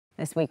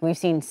This week, we've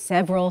seen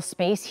several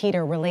space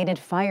heater related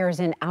fires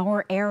in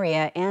our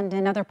area and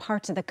in other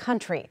parts of the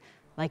country,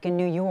 like in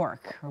New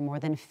York, where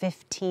more than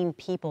 15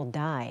 people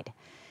died.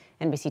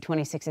 NBC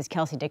 26's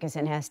Kelsey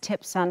Dickinson has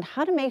tips on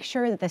how to make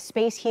sure that the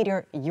space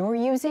heater you're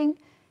using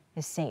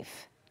is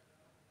safe.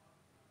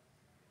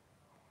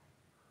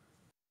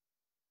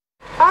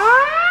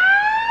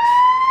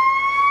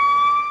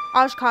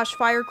 Oshkosh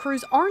fire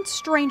crews aren't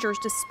strangers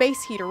to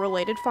space heater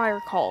related fire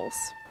calls.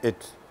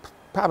 It's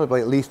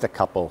probably at least a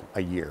couple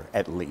a year,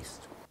 at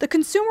least. The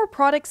Consumer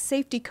Product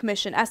Safety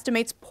Commission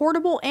estimates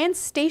portable and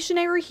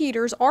stationary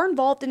heaters are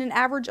involved in an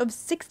average of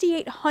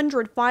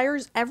 6,800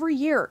 fires every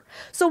year.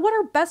 So what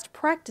are best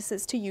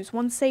practices to use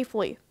one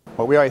safely?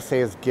 What we always say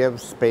is give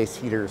space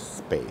heaters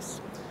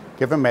space.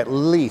 Give them at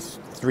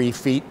least 3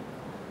 feet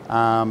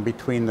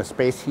between the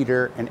space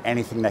heater and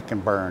anything that can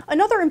burn.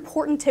 Another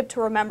important tip to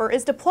remember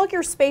is to plug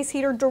your space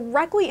heater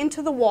directly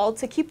into the wall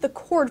to keep the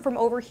cord from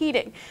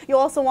overheating. You'll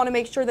also want to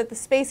make sure that the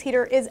space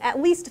heater is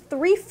at least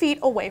 3 feet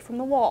away from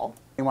the wall.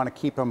 You want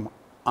to keep them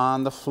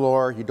on the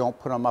floor. You don't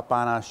put them up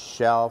on a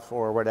shelf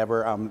or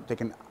whatever. They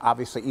can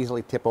obviously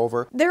easily tip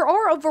over. There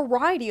are a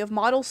variety of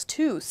models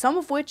too, some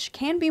of which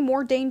can be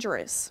more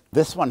dangerous.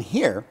 This one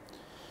here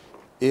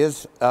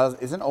is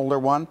an older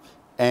one,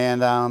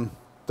 and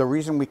the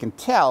reason we can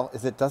tell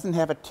is it doesn't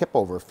have a tip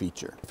over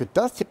feature. If it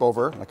does tip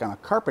over, like on a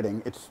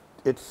carpeting,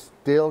 it's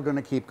still going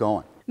to keep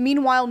going.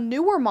 Meanwhile,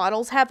 newer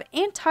models have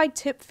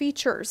anti-tip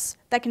features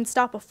that can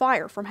stop a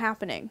fire from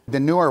happening.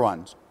 The newer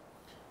ones,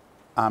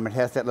 it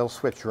has that little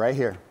switch right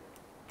here.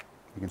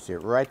 You can see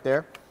it right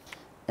there.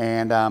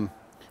 And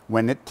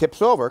when it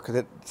tips over, because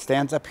it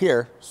stands up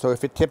here, so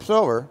if it tips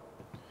over,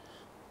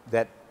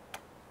 that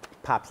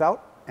pops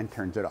out and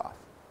turns it off.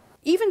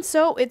 Even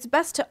so, it's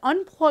best to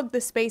unplug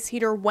the space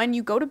heater when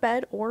you go to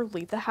bed or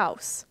leave the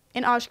house.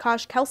 In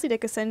Oshkosh, Kelsey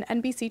Dickinson,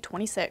 NBC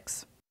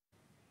 26.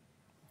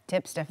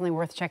 Tips definitely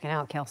worth checking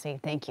out, Kelsey.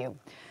 Thank you.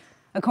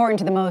 According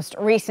to the most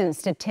recent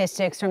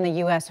statistics from the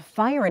U.S.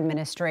 Fire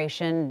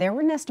Administration, there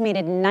were an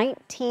estimated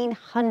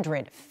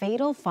 1,900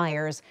 fatal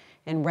fires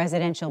in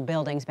residential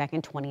buildings back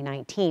in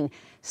 2019.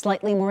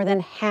 Slightly more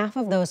than half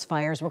of those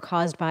fires were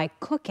caused by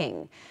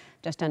cooking.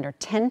 Just under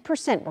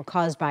 10% were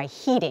caused by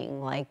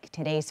heating, like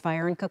today's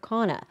fire in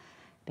Kaukauna.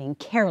 Being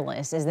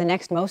careless is the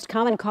next most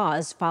common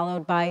cause,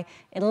 followed by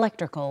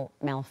electrical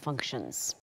malfunctions.